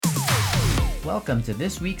Welcome to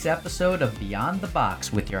this week's episode of Beyond the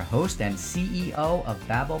Box with your host and CEO of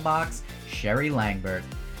BabbleBox, Sherry Langberg.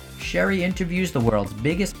 Sherry interviews the world's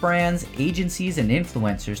biggest brands, agencies, and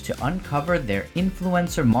influencers to uncover their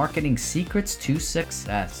influencer marketing secrets to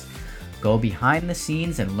success. Go behind the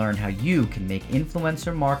scenes and learn how you can make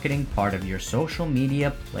influencer marketing part of your social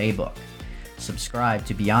media playbook. Subscribe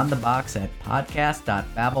to Beyond the Box at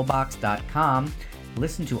podcast.babblebox.com.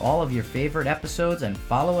 Listen to all of your favorite episodes and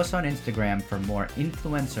follow us on Instagram for more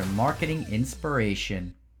influencer marketing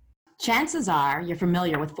inspiration. Chances are you're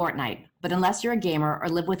familiar with Fortnite, but unless you're a gamer or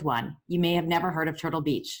live with one, you may have never heard of Turtle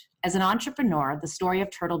Beach. As an entrepreneur, the story of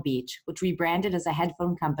Turtle Beach, which rebranded as a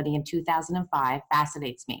headphone company in 2005,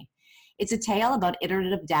 fascinates me. It's a tale about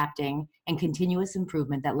iterative adapting and continuous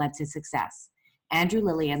improvement that led to success. Andrew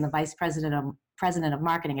Lillian, the Vice President of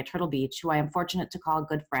Marketing at Turtle Beach, who I am fortunate to call a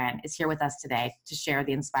good friend, is here with us today to share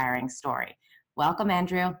the inspiring story. Welcome,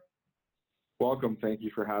 Andrew. Welcome. Thank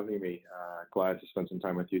you for having me. Glad to spend some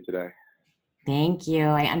time with you today. Thank you.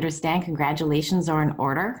 I understand congratulations are in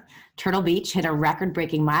order. Turtle Beach hit a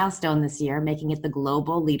record-breaking milestone this year, making it the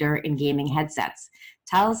global leader in gaming headsets.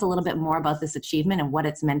 Tell us a little bit more about this achievement and what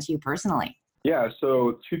it's meant to you personally. Yeah,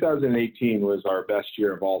 so 2018 was our best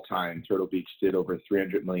year of all time. Turtle Beach did over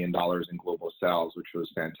 $300 million in global sales, which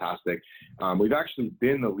was fantastic. We've actually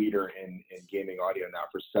been the leader in gaming audio now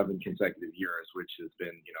for 7 consecutive years, which has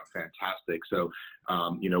been, fantastic. So,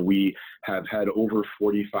 we have had over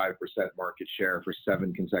 45% market share for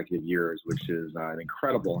 7 consecutive years, which is an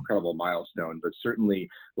incredible milestone. But certainly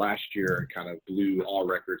last year kind of blew all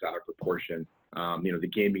records out of proportion. The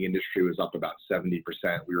gaming industry was up about 70%.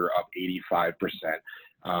 We were up 85%.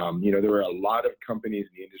 There were a lot of companies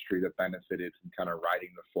in the industry that benefited from kind of riding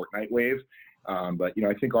the Fortnite wave. But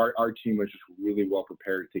I think our team was just really well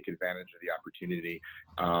prepared to take advantage of the opportunity.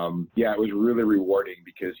 It was really rewarding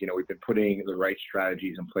because, we've been putting the right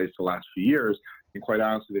strategies in place the last few years. And quite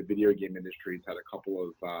honestly, the video game industry has had a couple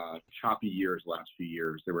of choppy years the last few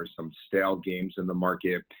years. There were some stale games in the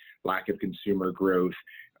market, lack of consumer growth.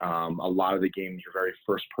 A lot of the games are very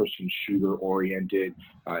first-person shooter oriented,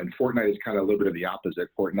 and Fortnite is kind of a little bit of the opposite.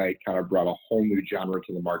 Fortnite kind of brought a whole new genre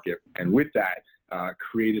to the market, and with that,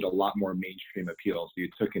 created a lot more mainstream appeal. So you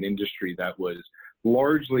took an industry that was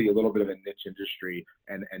largely a little bit of a niche industry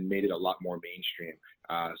and made it a lot more mainstream.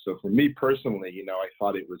 So for me personally, I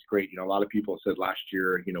thought it was great. A lot of people said last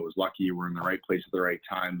year, was lucky, we're in the right place at the right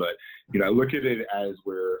time. But, I look at it as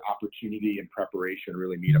where opportunity and preparation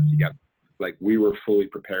really meet up together. Like we were fully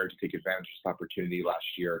prepared to take advantage of this opportunity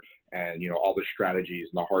last year. And, all the strategies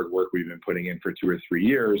and the hard work we've been putting in for 2 or 3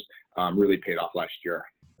 years really paid off last year.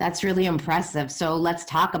 That's really impressive. So let's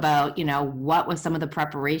talk about, what was some of the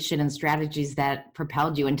preparation and strategies that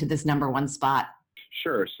propelled you into this number one spot?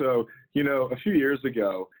 Sure. So, a few years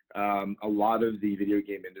ago, a lot of the video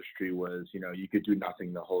game industry was, you could do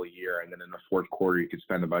nothing the whole year. And then in the fourth quarter, you could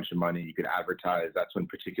spend a bunch of money. You could advertise. That's when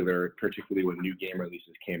particularly when new game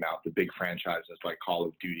releases came out, the big franchises like Call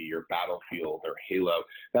of Duty or Battlefield or Halo,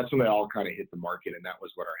 that's when they all kind of hit the market. And that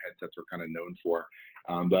was what our headsets were kind of known for.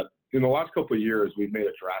 But in the last couple of years, we've made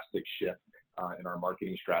a drastic shift in our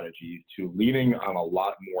marketing strategy to leaning on a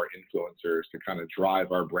lot more influencers to kind of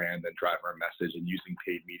drive our brand and drive our message, and using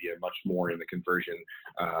paid media much more in the conversion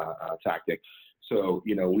tactic. So,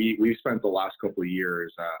 we spent the last couple of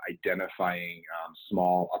years identifying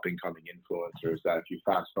small up-and-coming influencers that if you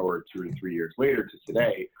fast forward 2 to 3 years later to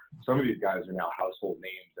today, some of these guys are now household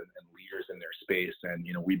names and leaders in their space. And,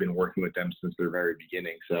 we've been working with them since their very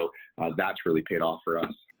beginning. So that's really paid off for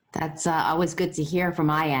us. That's always good to hear from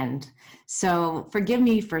my end. So forgive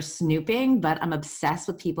me for snooping, but I'm obsessed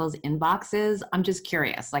with people's inboxes. I'm just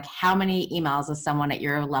curious, like how many emails does someone at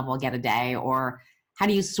your level get a day, or how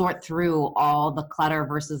do you sort through all the clutter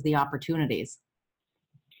versus the opportunities?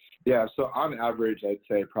 Yeah, so on average, I'd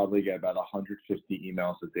say I probably get about 150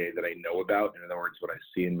 emails a day that I know about. In other words, what I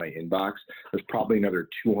see in my inbox. There's probably another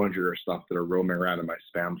 200 or stuff that are roaming around in my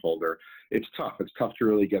spam folder. It's tough. It's tough to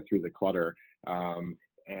really get through the clutter.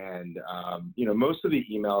 Most of the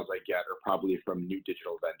emails I get are probably from new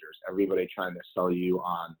digital vendors. Everybody trying to sell you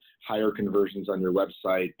on higher conversions on your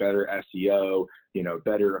website, better SEO,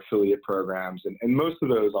 better affiliate programs. And most of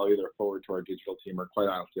those I'll either forward to our digital team or quite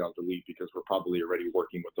honestly I'll delete because we're probably already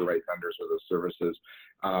working with the right vendors or those services.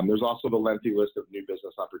 There's also the lengthy list of new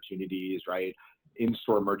business opportunities, right?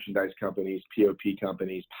 In-store merchandise companies, POP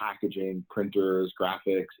companies, packaging, printers,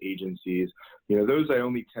 graphics, agencies. Those I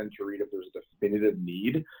only tend to read if there's a definitive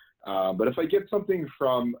need. But if I get something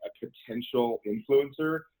from a potential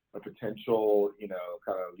influencer, a potential,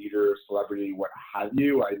 kind of leader, celebrity, what have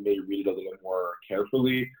you, I may read it a little more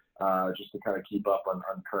carefully. just to kind of keep up on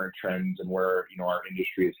current trends and where, our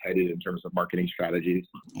industry is headed in terms of marketing strategies.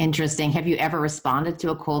 Interesting. Have you ever responded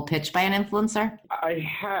to a cold pitch by an influencer? I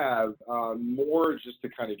have more just to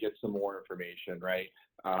kind of get some more information, right,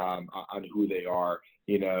 on who they are.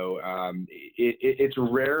 It's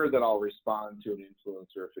rare that I'll respond to an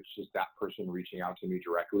influencer if it's just that person reaching out to me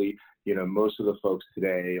directly. Most of the folks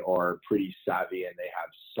today are pretty savvy and they have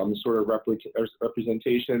some sort of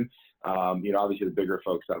representation. Obviously the bigger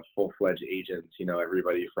folks have full-fledged agents,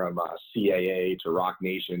 everybody from CAA to Rock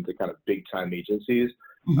Nation to kind of big-time agencies.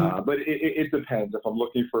 Mm-hmm. But it depends. If I'm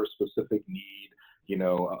looking for a specific need,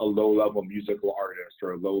 a low-level musical artist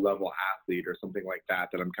or a low-level athlete or something like that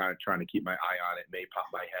I'm kind of trying to keep my eye on, it may pop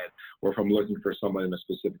my head. Or if I'm looking for someone in a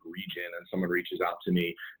specific region and someone reaches out to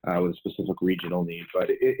me with a specific regional need. But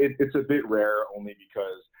it's a bit rare only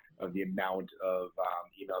because of the amount of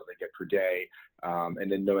emails I get per day. And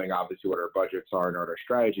then knowing obviously what our budgets are and what our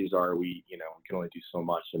strategies are, we can only do so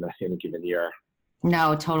much in a given year.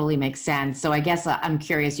 No, it totally makes sense. So I guess I'm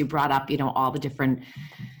curious, you brought up, all the different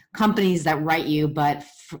companies that write you, but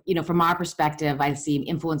from our perspective, I see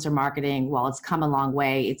influencer marketing, while it's come a long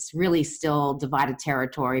way, it's really still divided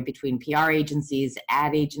territory between PR agencies,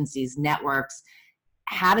 ad agencies, networks.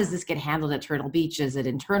 How does this get handled at Turtle Beach? Is it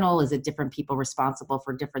internal? Is it different people responsible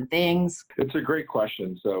for different things? It's a great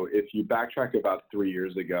question. So if you backtrack about 3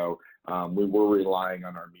 years ago, we were relying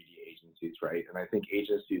on our media agencies, right? And I think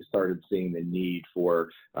agencies started seeing the need to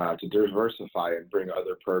diversify and bring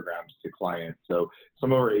other programs to clients. So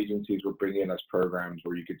some of our agencies were bringing us programs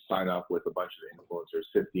where you could sign up with a bunch of influencers,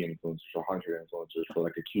 50 influencers, 100 influencers for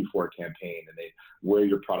like a Q4 campaign, and they wear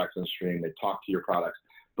your products on stream, they talk to your products.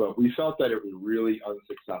 But we felt that it was really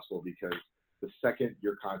unsuccessful because the second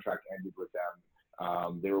your contract ended with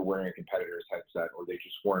them, they were wearing a competitor's headset or they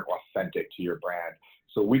just weren't authentic to your brand.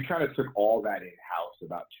 So we kind of took all that in-house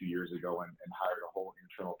about 2 years ago and hired a whole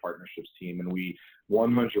internal partnerships team, and we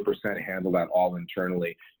 100% handle that all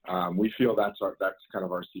internally. We feel that's kind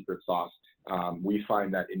of our secret sauce. We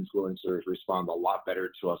find that influencers respond a lot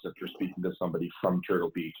better to us if you're speaking to somebody from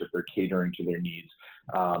Turtle Beach, if they're catering to their needs.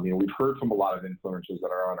 We've heard from a lot of influencers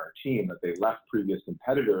that are on our team that they left previous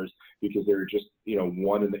competitors because they were just,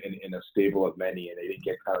 one in a stable of many, and they didn't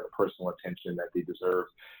get kind of the personal attention that they deserved.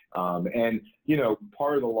 And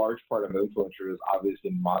part of the large part of influencers is obviously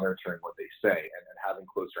monitoring what they say and having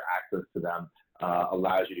closer access to them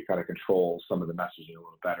allows you to kind of control some of the messaging a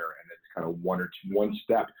little better. And it's kind of one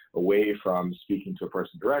step away from speaking to a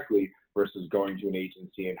person directly versus going to an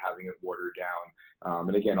agency and having it watered down.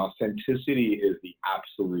 And again, authenticity is the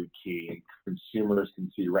absolute key, and consumers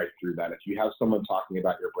can see right through that. If you have someone talking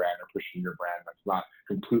about your brand or pushing your brand that's not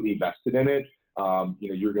completely vested in it,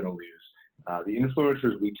 you're going to lose. The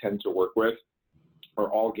influencers we tend to work with are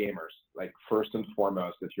all gamers. Like, first and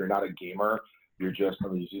foremost, if you're not a gamer, you're just a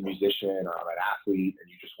musician or I'm an athlete and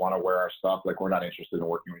you just want to wear our stuff, like, we're not interested in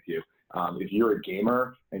working with you. If you're a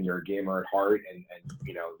gamer and you're a gamer at heart and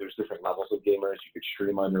there's different levels of gamers, you could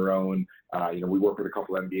stream on your own. We work with a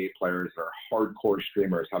couple of NBA players that are hardcore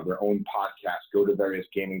streamers, have their own podcasts, go to various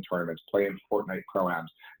gaming tournaments, play in Fortnite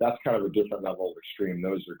Pro-Ams. That's kind of a different level of extreme.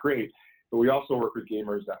 Those are great. But we also work with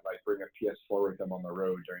gamers that bring a PS4 with them on the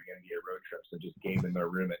road during NBA road trips and just game in their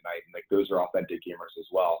room at night. And those are authentic gamers as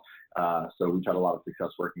well. So we've had a lot of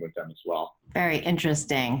success working with them as well. Very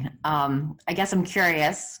interesting. I guess I'm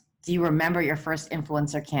curious, do you remember your first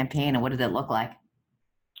influencer campaign and what did it look like?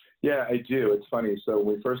 Yeah, I do. It's funny. So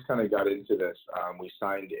when we first kind of got into this, we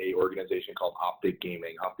signed a organization called Optic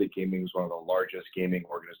Gaming. Optic Gaming is one of the largest gaming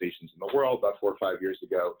organizations in the world about 4 or 5 years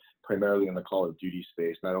ago, primarily in the Call of Duty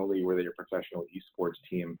space. Not only were they a professional esports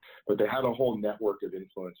team, but they had a whole network of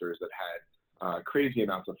influencers that had crazy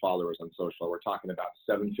amounts of followers on social. We're talking about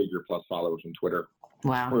 7-figure plus followers on Twitter.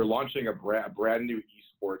 Wow. We're launching a brand new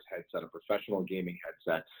esports headset, a professional gaming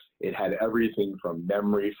headset. It had everything from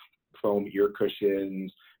memory foam ear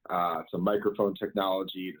cushions, to microphone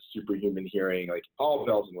technology, to superhuman hearing, like all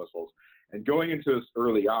bells and whistles. And going into this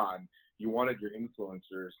early on, you wanted your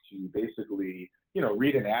influencers to basically,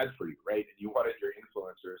 read an ad for you, right? And you wanted your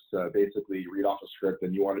influencers to basically read off a script,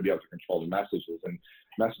 and you want to be able to control the messages and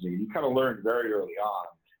messaging. You kind of learned very early on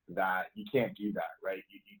that you can't do that, right?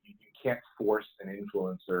 You can't force an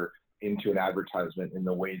influencer into an advertisement in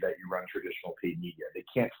the way that you run traditional paid media. They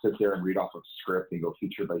can't sit there and read off a script and go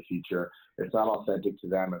feature by feature. It's not authentic to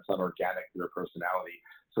them. It's not organic to their personality.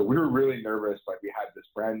 So we were really nervous. We had this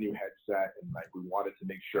brand new headset, and we wanted to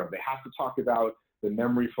make sure they have to talk about the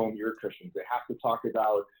memory foam ear cushions. They have to talk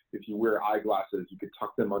about if you wear eyeglasses, you could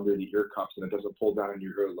tuck them under the ear cuffs and it doesn't pull down on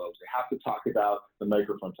your earlobes. They have to talk about the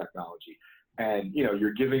microphone technology. And,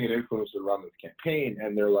 you're giving an influencer to run this campaign,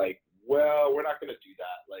 and they're like, well, we're not going to do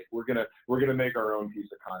that. Like, we're gonna make our own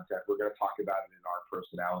piece of content. We're going to talk about it in our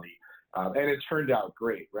personality. And it turned out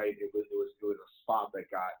great, right? It was a spot that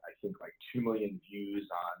got, I think, like 2 million views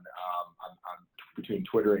on between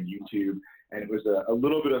Twitter and YouTube. And it was a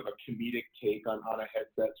little bit of a comedic take on a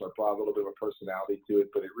headset, so it brought a little bit of a personality to it,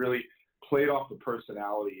 but it really played off the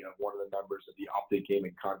personality of one of the members of the Optic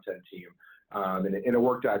Gaming content team. And it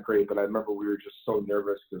worked out great, but I remember we were just so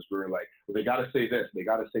nervous because we were like, well, they got to say this, they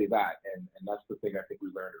got to say that. And that's the thing I think we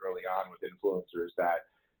learned early on with influencers, that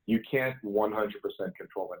you can't 100%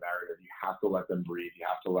 control the narrative. You have to let them breathe. You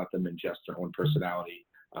have to let them ingest their own personality.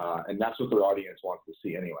 And that's what their audience wants to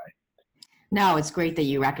see anyway. No, it's great that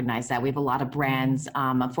you recognize that. We have a lot of brands.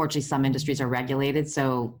 Unfortunately, some industries are regulated,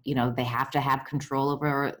 so they have to have control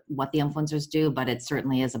over what the influencers do. But it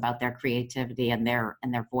certainly is about their creativity and their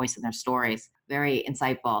voice and their stories. Very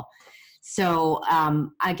insightful. So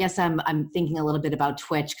I guess I'm thinking a little bit about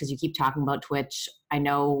Twitch, because you keep talking about Twitch. I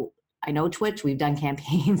know Twitch. We've done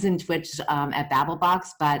campaigns in Twitch at BabbleBox,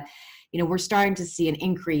 but we're starting to see an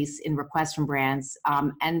increase in requests from brands,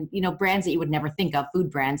 and brands that you would never think of, food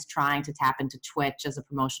brands, trying to tap into Twitch as a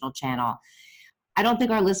promotional channel. I don't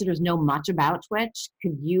think our listeners know much about Twitch.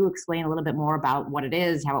 Could you explain a little bit more about what it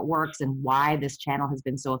is, how it works, and why this channel has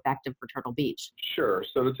been so effective for Turtle Beach? Sure.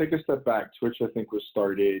 So to take a step back, Twitch, I think, was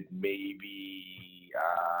started maybe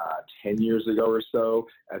 10 years ago or so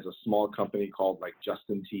as a small company called like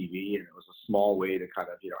Justin TV, and it was a small way to kind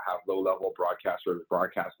of have low-level broadcasters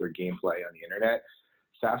broadcast their gameplay on the internet.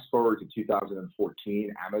 Fast forward to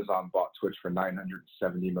 2014, Amazon bought Twitch for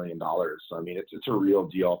 $970 million. So I mean, it's a real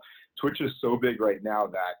deal. Twitch is so big right now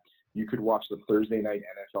that you could watch the Thursday night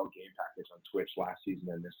NFL game package on Twitch last season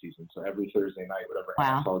and this season. So every Thursday night, whatever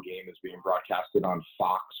NFL game is being broadcasted on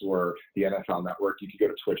Fox or the NFL Network, you can go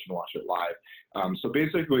to Twitch and watch it live. So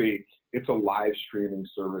basically, it's a live streaming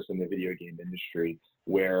service in the video game industry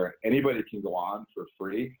where anybody can go on for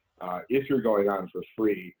free. If you're going on for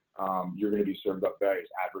free, you're going to be served up various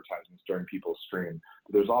advertisements during people's stream.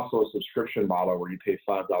 But there's also a subscription model where you pay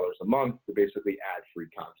 $5 a month to basically ad-free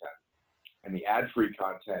content. And the ad-free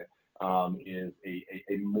content is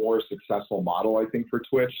a more successful model, I think, for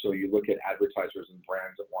Twitch. So you look at advertisers and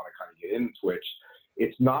brands that want to kind of get into Twitch.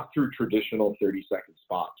 It's not through traditional 30-second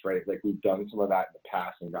spots, right? Like, we've done some of that in the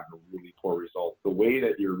past and gotten really poor results. The way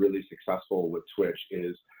that you're really successful with Twitch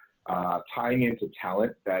is tying into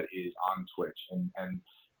talent that is on Twitch and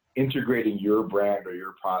integrating your brand or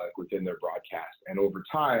your product within their broadcast. And over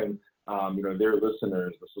time, their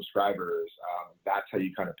listeners, the subscribers, that's how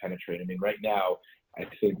you kind of penetrate. I mean, right now, I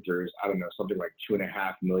think there's, something like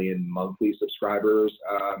 2.5 million monthly subscribers,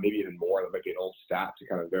 maybe even more. That might be an old stat to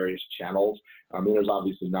kind of various channels. There's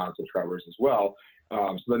obviously non-subscribers as well.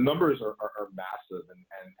 So the numbers are massive.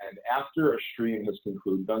 And after a stream has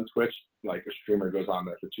concluded on Twitch, like a streamer goes on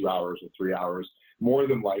there for 2 hours or 3 hours, more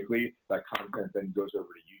than likely that content then goes over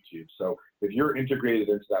to YouTube. So if you're integrated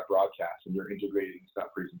into that broadcast and you're integrated into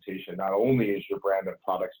that presentation, not only is your brand and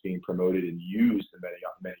products being promoted and used in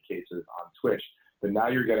many cases on Twitch, but now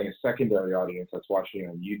you're getting a secondary audience that's watching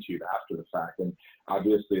on YouTube after the fact. And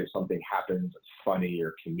obviously, if something happens that's funny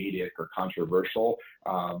or comedic or controversial,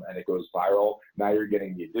 and it goes viral, now you're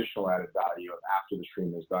getting the additional added value of after the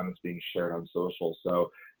stream is done, it's being shared on social.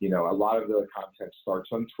 So, a lot of the content starts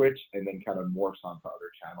on Twitch and then kind of morphs onto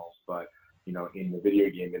other channels. But, in the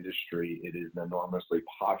video game industry, it is an enormously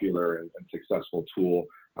popular and successful tool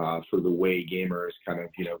for the way gamers kind of,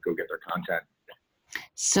 go get their content.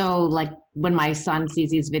 So, like, when my son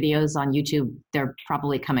sees these videos on YouTube, they're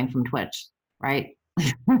probably coming from Twitch, right?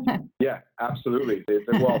 Yeah, absolutely. They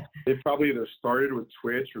probably either started with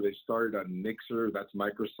Twitch or they started on Mixer. That's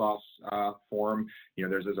Microsoft's form.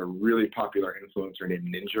 There's a really popular influencer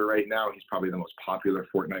named Ninja right now. He's probably the most popular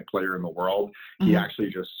Fortnite player in the world. Mm-hmm. He actually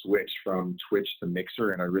just switched from Twitch to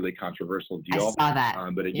Mixer in a really controversial deal. I saw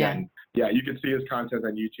that. But again, yeah, you can see his content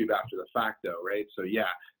on YouTube after the fact, though, right? So yeah,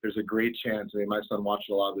 there's a great chance. I mean, my son watched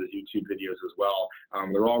a lot of his YouTube videos as well.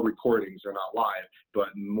 They're all recordings; they're not live, but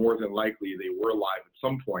more than likely they were live at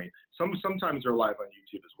some point. Sometimes they're live on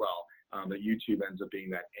YouTube as well. But YouTube ends up being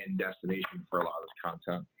that end destination for a lot of this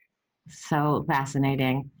content. So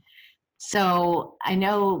fascinating. So I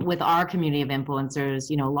know with our community of influencers,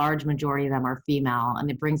 a large majority of them are female, and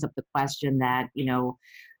it brings up the question that,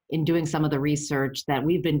 in doing some of the research that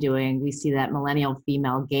we've been doing, we see that millennial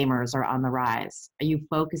female gamers are on the rise. Are you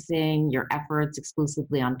focusing your efforts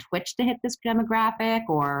exclusively on Twitch to hit this demographic,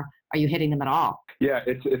 or Are you hitting them at all? Yeah,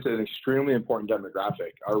 it's an extremely important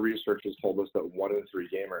demographic. Our research has told us that 1 in 3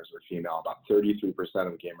 gamers are female. About 33%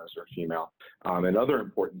 of gamers are female. Another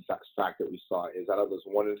important fact that we saw is out of those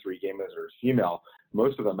 1 in 3 gamers are female,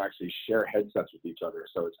 most of them actually share headsets with each other.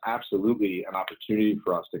 So it's absolutely an opportunity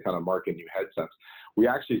for us to kind of market new headsets. We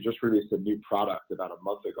actually just released a new product about a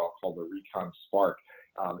month ago called the Recon Spark.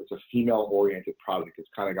 It's a female-oriented product. It's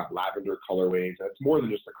kind of got lavender colorways, and it's more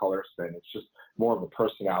than just a color spin. It's just more of a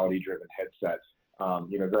personality-driven headset.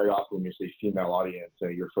 Very often when you say female audience,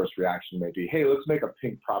 your first reaction may be, hey, let's make a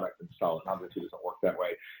pink product and sell it. Obviously, it doesn't work that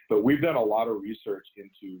way. But we've done a lot of research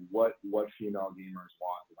into what female gamers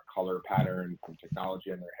want from a color pattern, from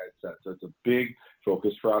technology in their headset. So it's a big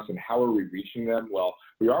focus for us. And how are we reaching them? Well,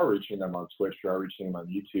 we are reaching them on Twitch. We are reaching them on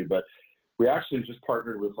YouTube. But we actually just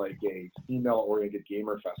partnered with like a female-oriented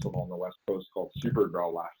gamer festival on the West Coast called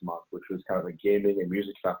Supergirl last month, which was kind of a gaming and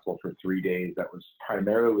music festival for 3 days that was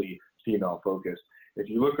primarily female-focused. If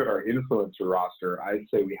you look at our influencer roster, I'd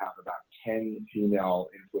say we have about 10 female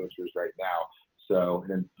influencers right now. So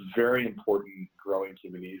a very important growing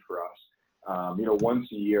community for us.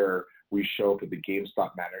 Once a year, we show up at the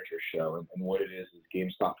GameStop Manager Show. And what it is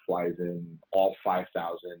GameStop flies in all 5,000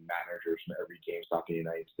 managers from every GameStop in the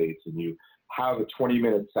United States. And you have a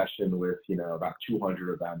 20-minute session with, about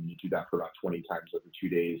 200 of them. You do that for about 20 times over 2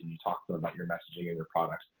 days, and you talk to them about your messaging and your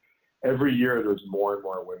products. Every year, there's more and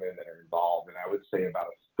more women that are involved, and I would say about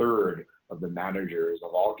a third of the managers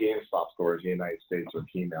of all GameStop stores in the United States are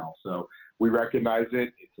female. So we recognize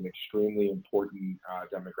it. It's an extremely important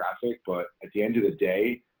demographic, but at the end of the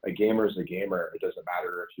day, a gamer is a gamer. It doesn't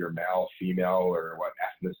matter if you're male, female, or what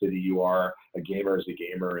ethnicity you are. A gamer is a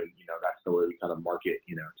gamer, and that's the way we kind of market,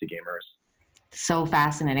 to gamers. So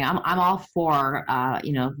fascinating. I'm all for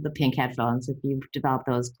the pink headphones. If you develop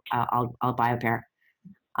those, I'll buy a pair.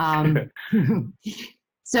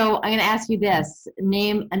 So I'm going to ask you this.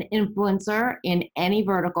 Name an influencer in any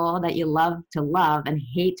vertical that you love to love and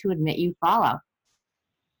hate to admit you follow.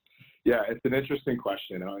 Yeah, it's an interesting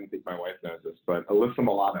question. I don't think my wife knows this, but Alyssa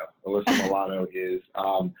Milano. Alyssa Milano is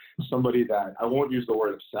somebody that I won't use the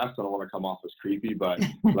word obsessed. I don't want to come off as creepy, but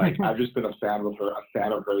like I've just been a fan of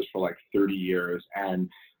hers for like 30 years. And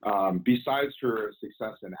besides her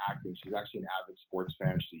success in acting, she's actually an avid sports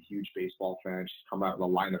fan. She's a huge baseball fan. She's come out with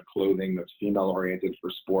a line of clothing that's female-oriented for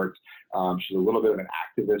sports. She's a little bit of an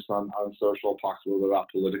activist on social, talks a little bit about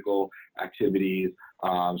political activities.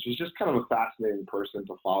 She's just kind of a fascinating person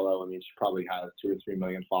to follow. I mean, she probably has 2 or 3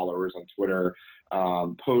 million followers on Twitter,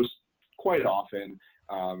 posts quite often.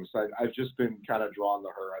 So I've just been kind of drawn to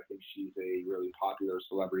her. I think she's a really popular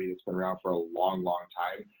celebrity that's been around for a long, long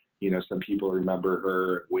time. Some people remember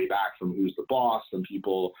her way back from Who's the Boss. Some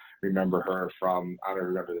people remember her from, I don't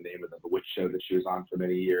remember the name of the witch show that she was on for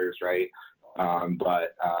many years, right?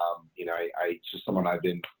 It's just someone I've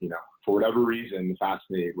been, for whatever reason,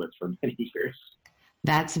 fascinated with for many years.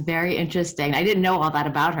 That's very interesting. I didn't know all that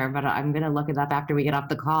about her, but I'm going to look it up after we get off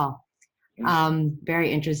the call.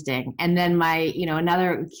 Very interesting. And then my,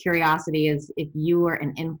 another curiosity is if you were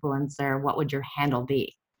an influencer, what would your handle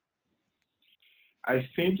be? I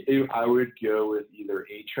think I would go with either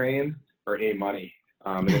A-Train or A-Money.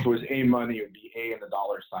 And if it was A-Money, it would be A and the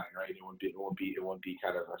dollar sign, right? It won't be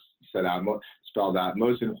kind of spelled out.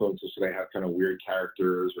 Most influencers today have kind of weird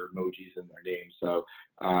characters or emojis in their name. So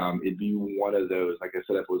it'd be one of those. Like I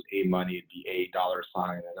said, if it was A-Money, it'd be A dollar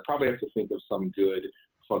sign. And I probably have to think of some good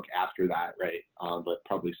hook after that, right? But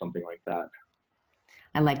probably something like that.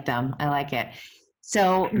 I like them. I like it.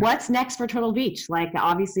 So what's next for Turtle Beach? Like,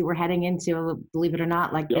 obviously we're heading into, believe it or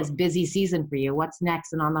not, this busy season for you. What's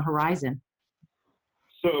next and on the horizon?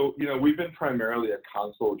 So, we've been primarily a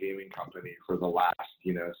console gaming company for the last,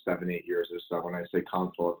 7-8 years or so. When I say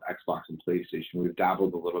console, it's Xbox and PlayStation. We've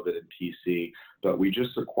dabbled a little bit in PC, but we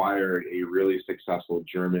just acquired a really successful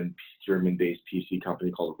German-based PC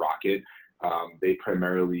company called Rocket. They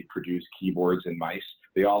primarily produce keyboards and mice.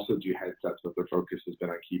 They also do headsets, but their focus has been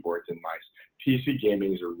on keyboards and mice. PC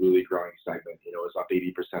gaming is a really growing segment. It was up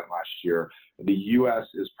 80% last year. The US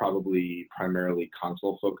is probably primarily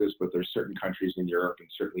console focused, but there's certain countries in Europe and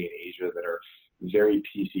certainly in Asia that are very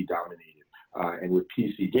PC dominated. And with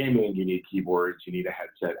PC gaming, you need keyboards, you need a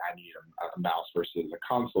headset, and you need a mouse versus a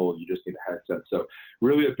console. You just need a headset. So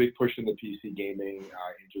really a big push in the PC gaming,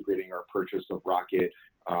 integrating our purchase of Rocket,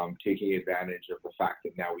 taking advantage of the fact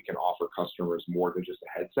that now we can offer customers more than just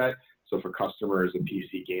a headset. So for customers, a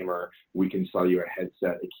PC gamer, we can sell you a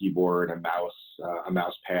headset, a keyboard, a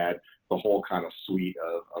mouse pad, the whole kind of suite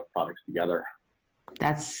of products together.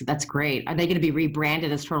 That's great. Are they going to be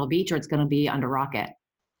rebranded as Turtle Beach, or it's going to be under Rocket?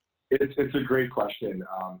 It's a great question.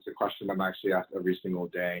 It's a question I'm actually asked every single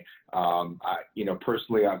day.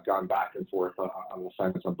 Personally, I've gone back and forth on the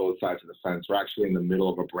fence on both sides of the fence. We're actually in the middle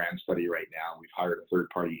of a brand study right now. We've hired a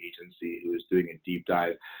third-party agency who is doing a deep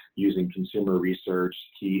dive using consumer research,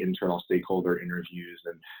 key internal stakeholder interviews,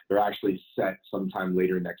 and they're actually set sometime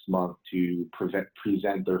later next month to present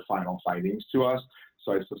their final findings to us.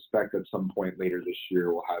 So I suspect at some point later this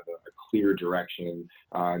year, we'll have a clear direction.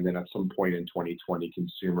 And then at some point in 2020,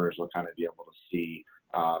 consumers will kind of be able to see,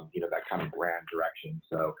 that kind of brand direction.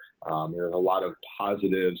 So there's a lot of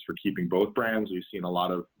positives for keeping both brands. We've seen a lot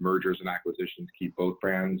of mergers and acquisitions keep both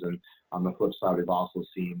brands. And on the flip side, we've also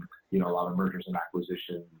seen, a lot of mergers and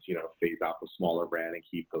acquisitions, phase out the smaller brand and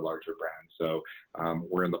keep the larger brand. So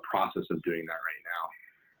we're in the process of doing that right now.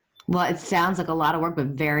 Well, it sounds like a lot of work, but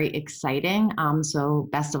very exciting. So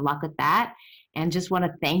best of luck with that. And just want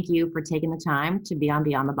to thank you for taking the time to be on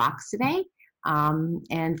Beyond the Box today,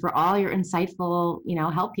 and for all your insightful,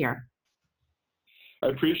 help here. I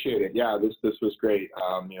appreciate it. Yeah, this was great.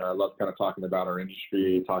 I love kind of talking about our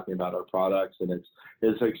industry, talking about our products, and it's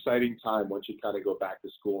an exciting time once you kind of go back to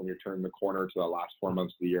school and you're turning the corner to the last 4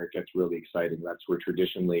 months of the year. It gets really exciting. That's where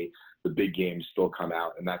traditionally the big games still come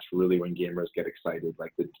out, and that's really when gamers get excited,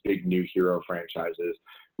 like the big new hero franchises.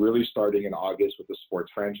 Really starting in August with the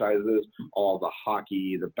sports franchises, all the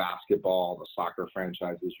hockey, the basketball, the soccer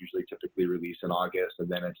franchises usually typically release in August, and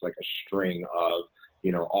then it's like a string of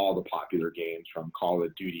all the popular games from Call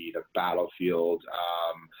of Duty to Battlefield,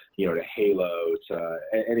 to Halo, to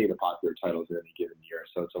any of the popular titles in any given year.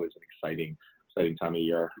 So it's always an exciting time of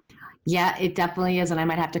year. Yeah, it definitely is. And I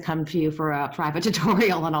might have to come to you for a private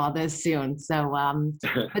tutorial on all this soon. So,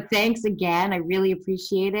 but thanks again. I really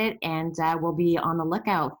appreciate it. And we'll be on the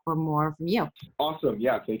lookout for more from you. Awesome.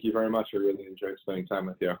 Yeah, thank you very much. I really enjoyed spending time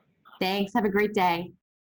with you. Thanks. Have a great day.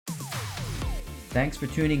 Thanks for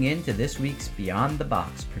tuning in to this week's Beyond the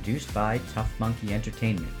Box, produced by Tough Monkey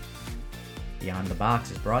Entertainment. Beyond the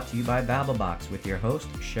Box is brought to you by BabbleBox with your host,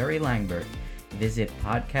 Sherry Langbert. Visit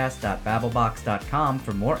podcast.babblebox.com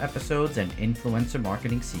for more episodes and influencer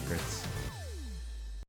marketing secrets.